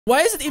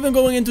Why is it even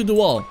going into the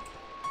wall?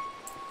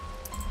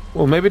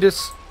 Well, maybe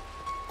this...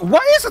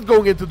 Why is it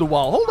going into the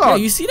wall? Hold on. Yeah,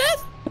 you see that?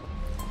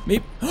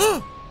 Maybe... Whoa,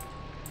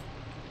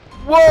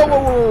 whoa, whoa,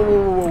 whoa,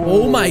 whoa, whoa.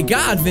 Oh my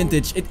god,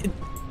 Vintage.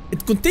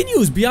 It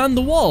continues beyond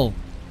the wall.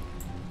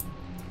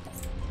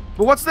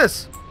 But what's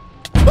this?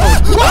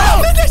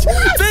 Whoa! Vintage!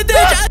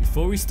 Vintage!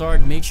 Before we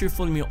start, make sure you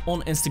follow me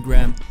on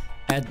Instagram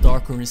at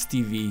Dark Corners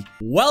TV.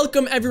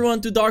 Welcome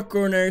everyone to Dark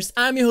Corners.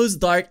 I'm your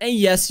host Dark, and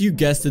yes, you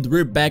guessed it,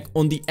 we're back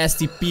on the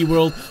SCP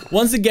world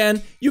once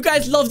again. You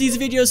guys love these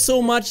videos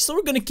so much, so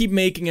we're gonna keep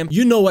making them.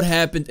 You know what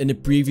happened in the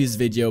previous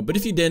video, but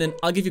if you didn't,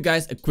 I'll give you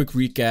guys a quick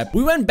recap.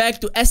 We went back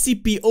to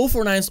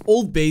SCP-049's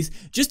old base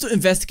just to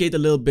investigate a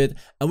little bit,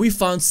 and we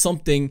found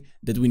something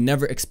that we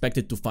never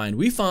expected to find.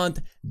 We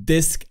found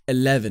Disc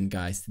 11,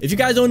 guys. If you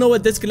guys don't know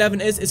what Disc 11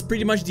 is, it's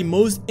pretty much the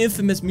most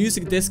infamous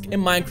music disc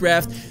in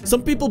Minecraft.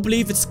 Some people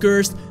believe it's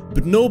cursed,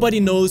 but nobody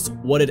knows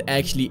what it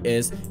actually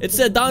is. It's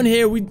down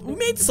here, we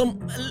made a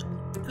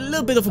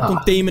little bit of a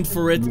containment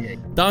for it. Yeah.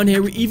 Down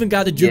here, we even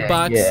got a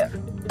jukebox.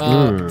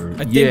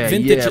 I think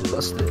vintage.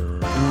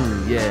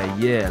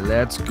 Yeah,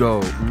 let's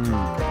go.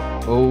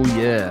 Oh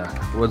yeah,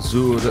 what's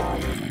good?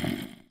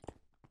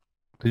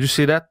 Did you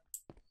see that?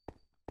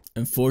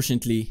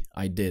 Unfortunately,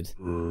 I did.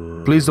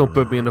 Please don't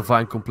put me in a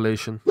Vine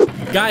compilation.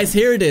 Guys,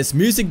 here it is.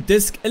 Music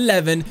Disc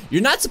 11.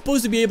 You're not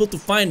supposed to be able to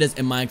find this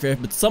in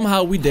Minecraft, but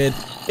somehow we did.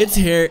 It's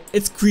here.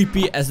 It's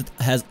creepy as it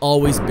has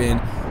always been.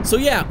 So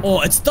yeah.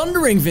 Oh, it's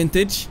thundering,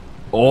 Vintage.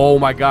 Oh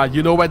my god,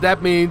 you know what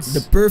that means.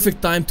 The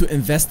perfect time to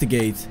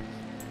investigate.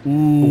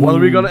 Ooh. What are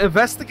we gonna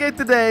investigate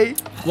today?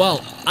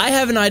 Well, I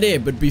have an idea,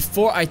 but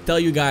before I tell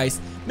you guys,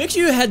 make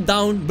sure you head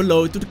down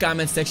below to the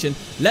comment section.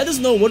 Let us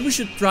know what we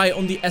should try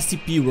on the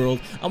SCP world.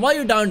 And while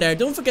you're down there,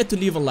 don't forget to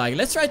leave a like.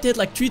 Let's try to hit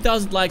like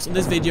 3,000 likes on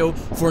this video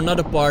for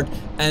another part.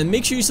 And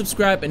make sure you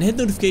subscribe and hit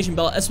the notification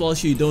bell as well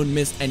so you don't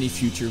miss any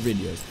future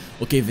videos.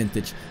 Okay,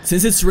 Vintage.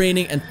 Since it's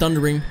raining and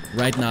thundering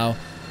right now,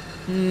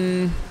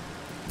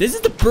 this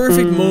is the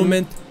perfect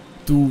moment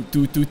to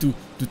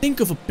think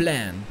of a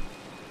plan.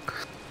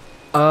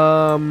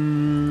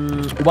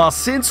 Well,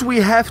 since we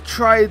have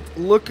tried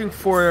looking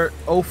for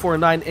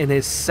 049 in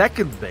his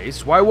second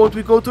base, why won't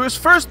we go to his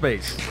first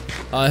base?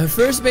 Her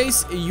first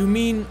base, you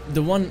mean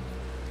the one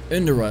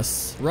under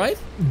us, right?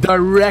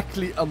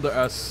 Directly under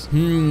us.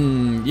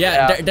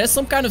 Yeah. There's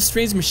some kind of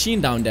strange machine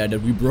down there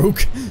that we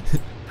broke.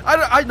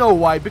 I know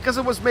why, because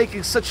it was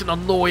making such an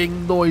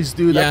annoying noise,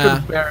 dude. Yeah, I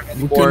couldn't bear it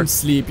anymore. We couldn't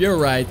sleep, you're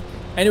right.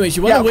 Anyways,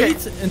 you wanna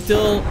wait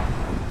until...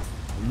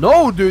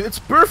 No, dude, it's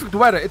perfect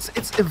weather. It's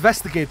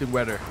investigating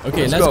weather.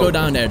 Okay, let's go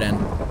down there then.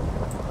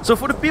 So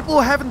for the people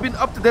who haven't been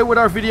up to date with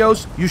our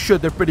videos, you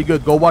should. They're pretty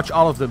good. Go watch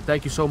all of them.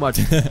 Thank you so much.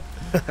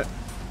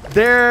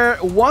 There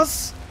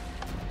was...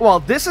 Well,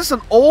 this is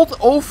an old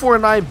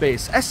 049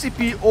 base.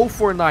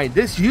 SCP-049.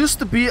 This used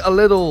to be a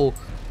little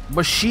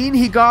machine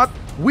he got.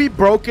 We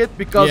broke it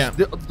because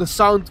the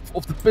sound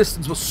of the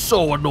pistons was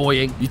so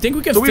annoying. You think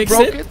we can fix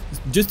it?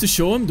 Just to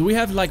show him? Do we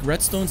have like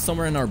redstone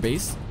somewhere in our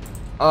base?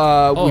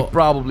 We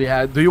probably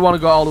had. Do you want to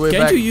go all the way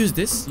back? Can't you use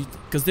this?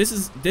 Because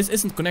this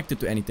isn't connected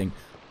to anything.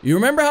 You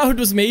remember how it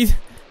was made?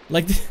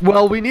 Like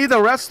well, we need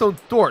a redstone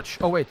torch.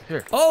 Oh wait,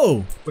 here.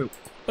 Oh.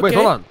 Wait,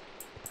 hold on.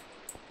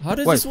 How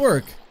does this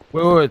work?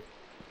 Wait.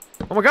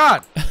 Oh my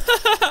god.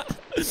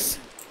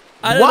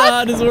 I don't know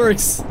how this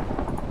works.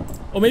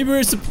 Or maybe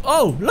we're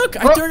oh,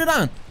 look, I turned it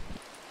on.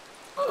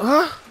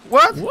 Huh?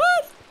 What?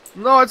 What?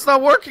 No, it's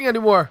not working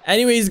anymore.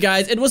 Anyways,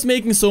 guys, it was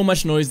making so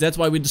much noise. That's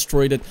why we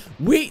destroyed it.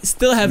 We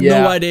still have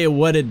no idea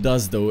what it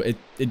does, though. It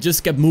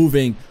just kept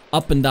moving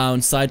up and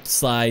down, side to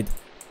side,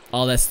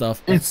 all that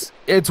stuff. It's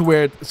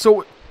weird.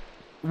 So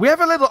we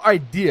have a little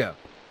idea.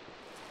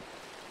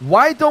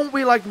 Why don't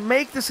we like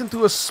make this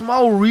into a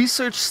small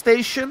research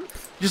station?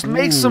 Just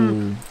make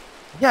some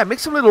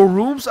little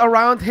rooms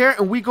around here,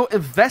 and we go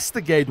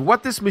investigate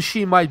what this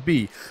machine might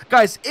be.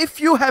 Guys, if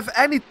you have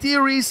any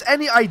theories,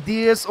 any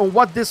ideas on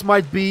what this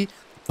might be,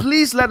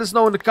 please let us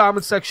know in the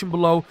comment section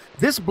below.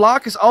 This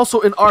block is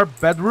also in our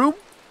bedroom.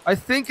 I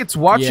think it's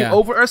watching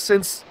over us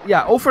since,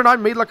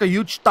 049 made like a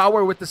huge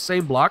tower with the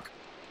same block.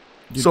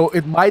 Dude. So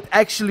it might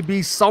actually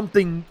be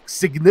something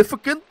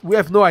significant. We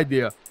have no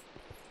idea.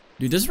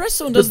 Dude, this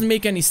redstone doesn't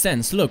make any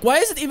sense. Look, why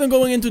is it even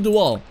going into the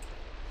wall?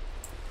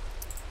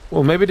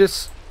 Well, maybe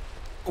this...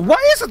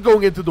 Why is it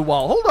going into the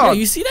wall? Hold on. Yeah,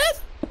 you see that?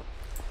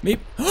 Maybe.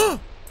 Whoa.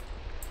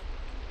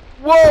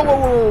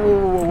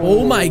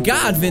 Oh my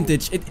god,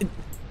 Vintage.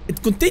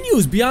 It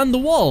continues beyond the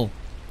wall.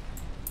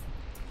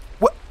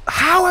 What?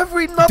 How have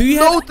we not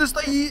noticed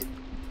that he...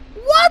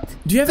 What?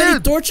 Do you have any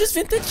torches,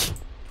 Vintage?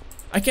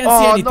 I can't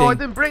see anything. Oh, no, I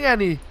didn't bring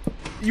any.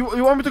 You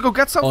want me to go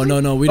get something? Oh,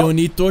 no, we don't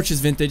need torches,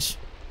 Vintage.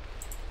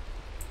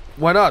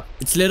 Why not?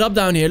 It's lit up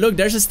down here. Look,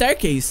 there's a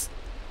staircase.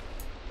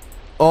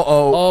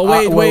 Oh,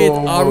 wait.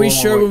 Are we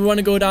sure we want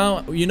to go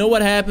down? You know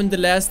what happened the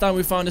last time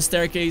we found a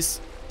staircase?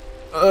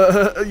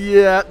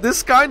 Yeah.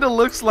 This kind of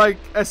looks like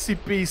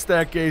SCP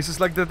staircases,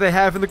 like that they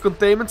have in the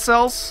containment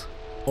cells.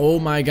 Oh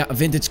my god.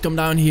 Vintage, come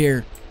down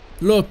here.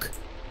 Look.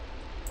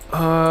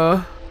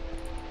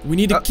 We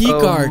need a key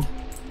card.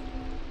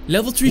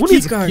 Level 3 Who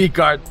needs a keycard. key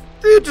card?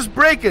 Dude, just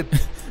break it.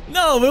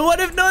 No, but what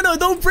if... No,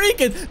 don't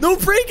break it.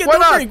 Don't break it. Why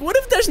Don't not? break. What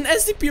if there's an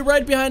SCP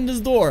right behind this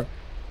door?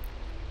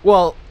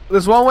 Well,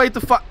 there's one way to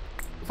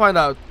find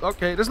out.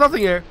 Okay, there's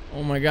nothing here.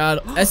 Oh my god.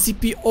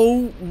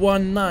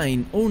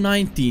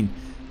 SCP-019.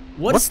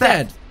 What's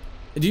that?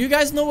 Do you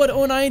guys know what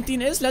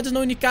 019 is? Let us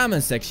know in the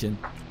comment section.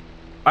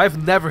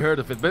 I've never heard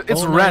of it, but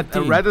it's 019. red.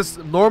 And red is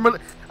normal.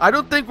 I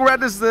don't think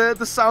red is the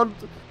sound.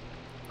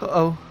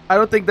 Uh-oh. I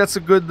don't think that's a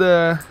good...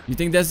 You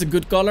think that's a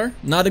good color?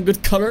 Not a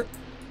good color?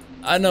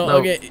 I know. No.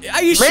 Okay.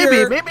 Are you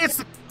sure?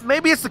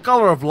 Maybe it's the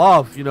color of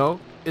love, you know?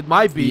 It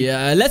might be.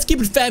 Yeah, let's keep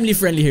it family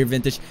friendly here,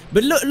 Vintage.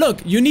 But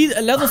look, you need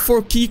a level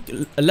 4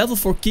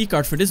 key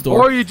card for this door.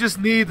 Or you just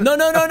need... No,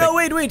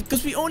 wait,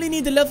 because we only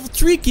need a level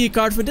 3 key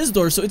card for this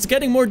door, so it's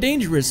getting more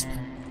dangerous.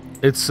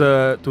 It's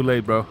too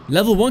late, bro.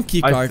 Level 1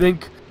 key card. I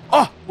think...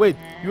 Oh, wait.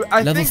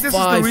 I Level think this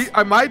 5. is the...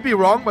 I might be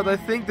wrong, but I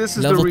think this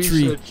is Level the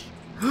 3. research.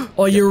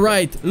 Oh, you're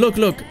right. Look.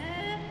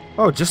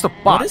 Oh, just a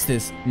pot. What is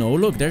this? No,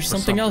 look, there's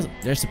something else.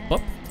 There's a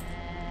pup.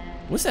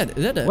 What's that?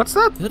 Is that a... What's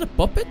that? Is that a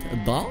puppet? A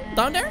doll?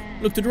 Down there?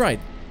 Look to the right.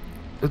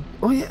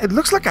 Oh yeah, it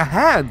looks like a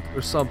hand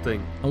or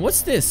something. And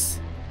what's this?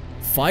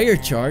 Fire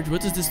charge?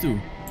 What does this do?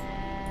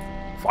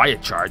 Fire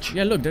charge?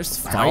 Yeah, look, there's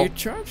fire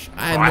charge?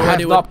 I have I no have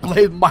idea not what...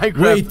 played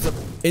Minecraft. Wait,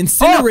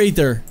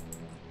 incinerator.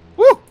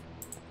 Woo!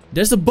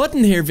 There's a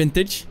button here,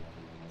 Vintage.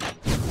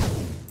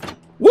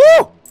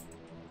 Woo!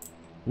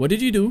 What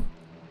did you do?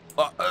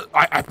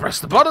 I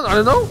pressed the button. I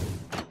don't know.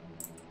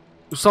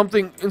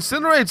 Something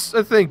incinerates,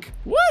 I think.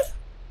 What?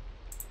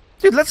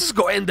 Dude, let's just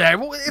go in there.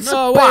 It's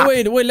No, a pot.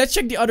 wait. Let's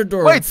check the other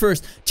door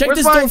first. Check Where's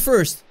this my- door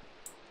first.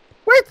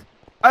 Wait,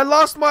 I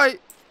lost my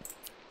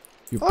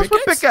my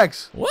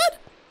pickaxe. What?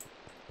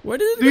 Where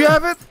did it go? Do you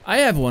have it? I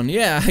have one.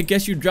 Yeah, I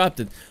guess you dropped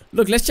it.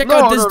 Look, let's check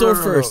No, out this no, door no,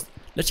 no, first. no.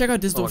 Let's check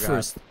out this door God.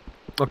 first.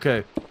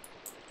 Okay.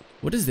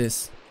 What is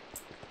this?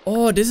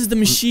 Oh, this is the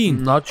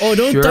machine. Not Oh,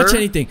 don't touch sure.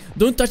 anything.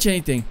 Don't touch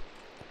anything.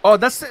 Oh,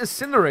 that's the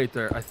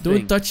incinerator, I think.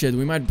 Don't touch it.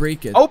 We might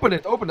break it. Open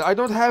it. I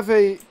don't have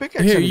a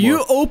pickaxe Here, anymore.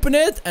 you open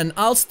it and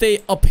I'll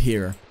stay up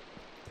here.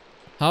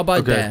 How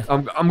about Okay, that?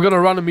 I'm gonna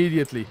run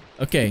immediately.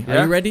 Okay, Yeah?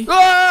 are you ready?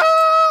 Ah!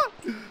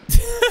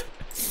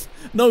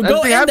 No, go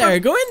Anything in there.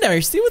 happen? Go in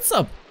there. See what's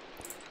up.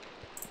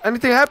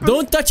 Anything happen?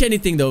 Don't touch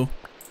anything though.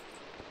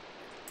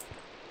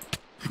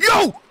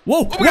 Yo!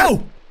 Whoa, Oh my God.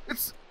 whoa.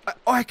 It's...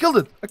 I killed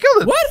it. I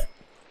killed it. What?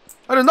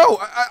 I don't know.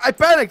 I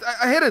panicked.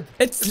 I hit it.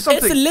 It's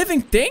something. a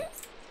living thing?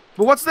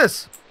 But what's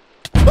this?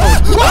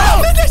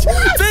 Oh, Vintage!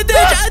 Vintage!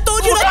 I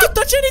told you not to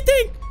touch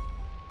anything!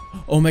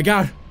 Oh my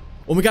god.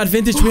 Oh my god,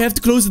 Vintage, we have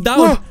to close it down.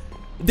 Whoa.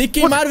 They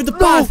came What? out of the No.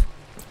 path.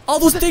 All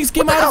those things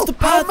came What the out of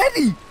the hell? path. How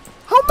many?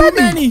 How Too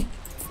many? many.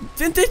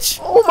 Vintage!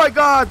 Oh my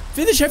god.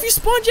 Vintage, have you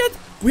spawned yet?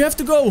 We have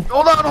to go.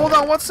 Hold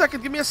on. 1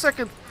 second. Give me a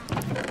second.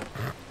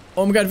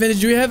 Oh my god, Vintage,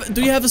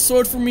 do you have a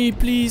sword for me,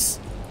 please?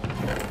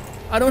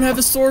 I don't have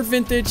a sword,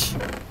 Vintage.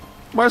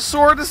 My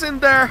sword is in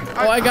there.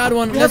 Oh, I got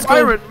one. We Let's have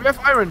go. iron. We have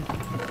iron.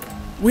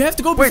 We have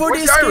to go Wait, before they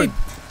where's the escape. iron?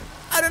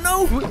 I don't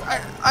know.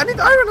 I need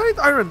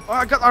iron. Oh,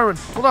 I got iron.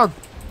 Hold on.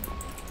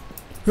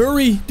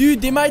 Hurry,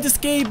 dude, they might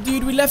escape,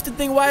 dude. We left the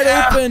thing wide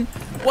open.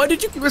 Why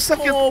did you... Give me a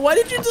second. Oh, why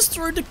did you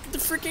destroy the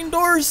freaking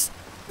doors?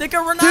 They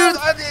can run Dude, out.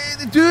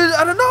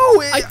 I don't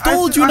know. I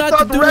told you not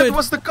to do red it.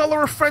 was the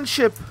color of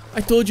friendship.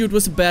 I told you it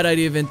was a bad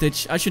idea,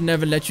 Vintage. I should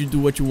never let you do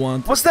what you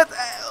want. What's that?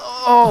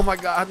 Oh my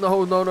god.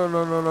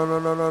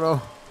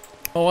 No.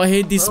 Oh, I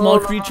hate these small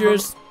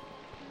creatures.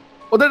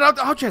 Oh, they're not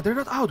out yet. They're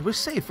not out. We're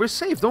safe.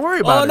 Don't worry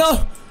about it. Oh,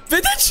 no.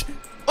 Vintage!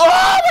 Oh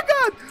my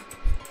god.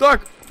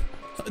 Dark.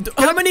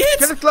 How many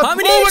hits? Can it climb? How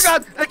many Oh hits? my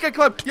god. I can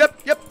climb.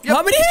 Yep.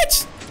 How many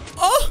hits?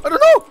 Oh, I don't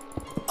know.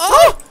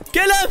 oh,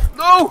 kill him.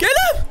 No. Kill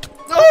him.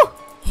 No.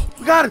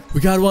 We got it.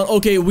 We got one.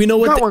 Okay, we know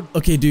what Got the... one.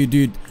 Okay,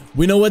 dude.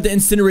 We know what the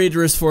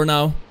incinerator is for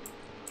now.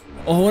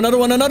 Oh, another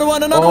one.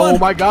 Oh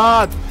my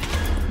god.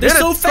 They're Hit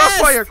so it.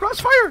 fast.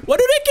 Crossfire. Why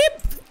do they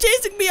keep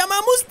chasing me? I'm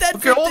almost dead.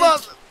 Okay, hold on.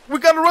 We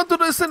gotta run to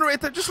the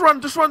incinerator. Just run.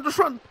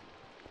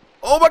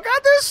 Oh my god,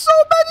 there's so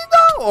many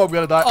now. Oh, I'm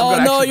gonna die.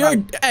 Oh, no, you're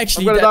die.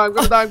 actually I'm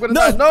dead. gonna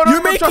die. No,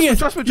 you're making it.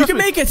 Trust me. You can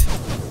make it.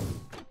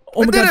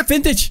 Oh my did god, it.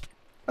 Vintage.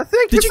 I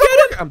think. Did it's you not get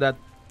it? working. I'm dead.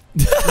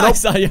 I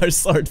saw your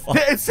sword fall.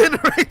 The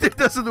incinerator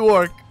doesn't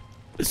work.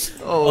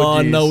 Oh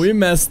jeez. no, we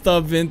messed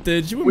up,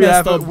 Vintage. We messed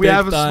have up we big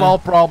have a time. small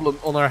problem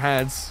on our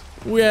hands.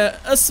 We have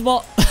a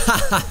small...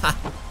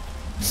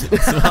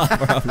 small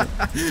problem.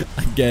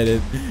 I get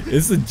it.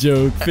 It's a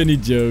joke. Funny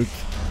joke.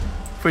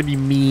 Pretty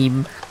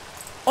meme.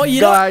 Oh,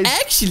 you Guys. know,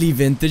 actually,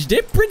 Vintage,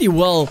 they're pretty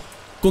well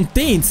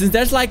contained since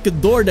there's like a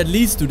door that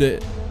leads to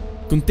the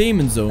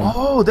containment zone.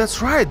 Oh,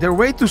 that's right. They're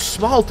way too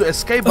small to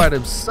escape by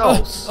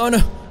themselves. Oh no,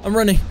 I'm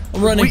running. We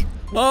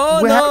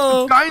Oh have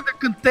no. to kind of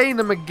contain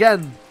them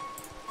again.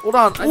 Hold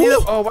on. I need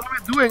Ooh. to, oh, what am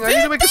I doing? I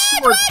need to make a Vintage,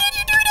 sword. why did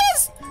you do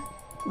this?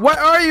 Where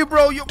are you,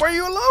 bro? Why are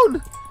you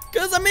alone?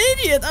 Cause I'm an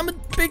idiot. I'm a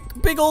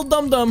big old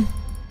dum-dum.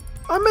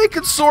 I'm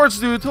making swords,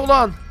 dude. Hold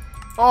on.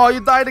 Oh, you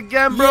died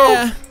again, bro.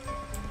 Yeah.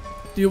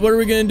 Dude, what are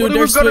we gonna do? What are we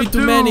There's gonna way too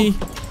do? many.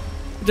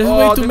 There's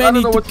way too I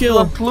many don't know to what kill.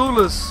 I'm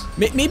clueless.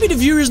 Maybe the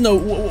viewers know.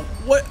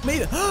 What?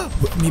 Maybe.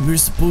 Maybe we're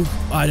supposed.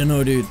 I don't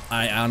know, dude.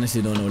 I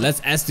honestly don't know.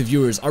 Let's ask the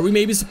viewers. Are we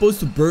maybe supposed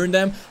to burn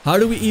them? How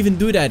do we even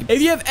do that?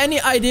 If you have any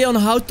idea on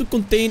how to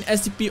contain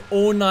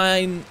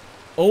SCP-019,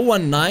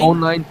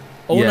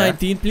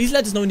 019, please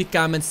let us know in the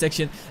comments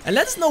section, and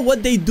let us know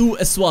what they do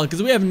as well,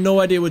 because we have no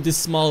idea what these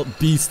small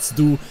beasts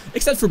do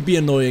except for be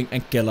annoying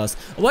and kill us.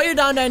 While you're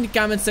down there in the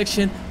comment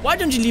section, why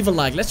don't you leave a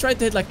like? Let's try to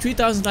hit like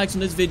 3,000 likes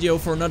on this video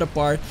for another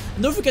part,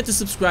 and don't forget to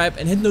subscribe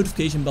and hit the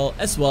notification bell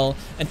as well,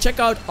 and check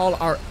out all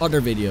our other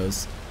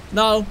videos.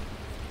 Now,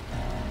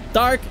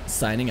 Dark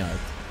signing out.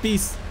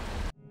 Peace.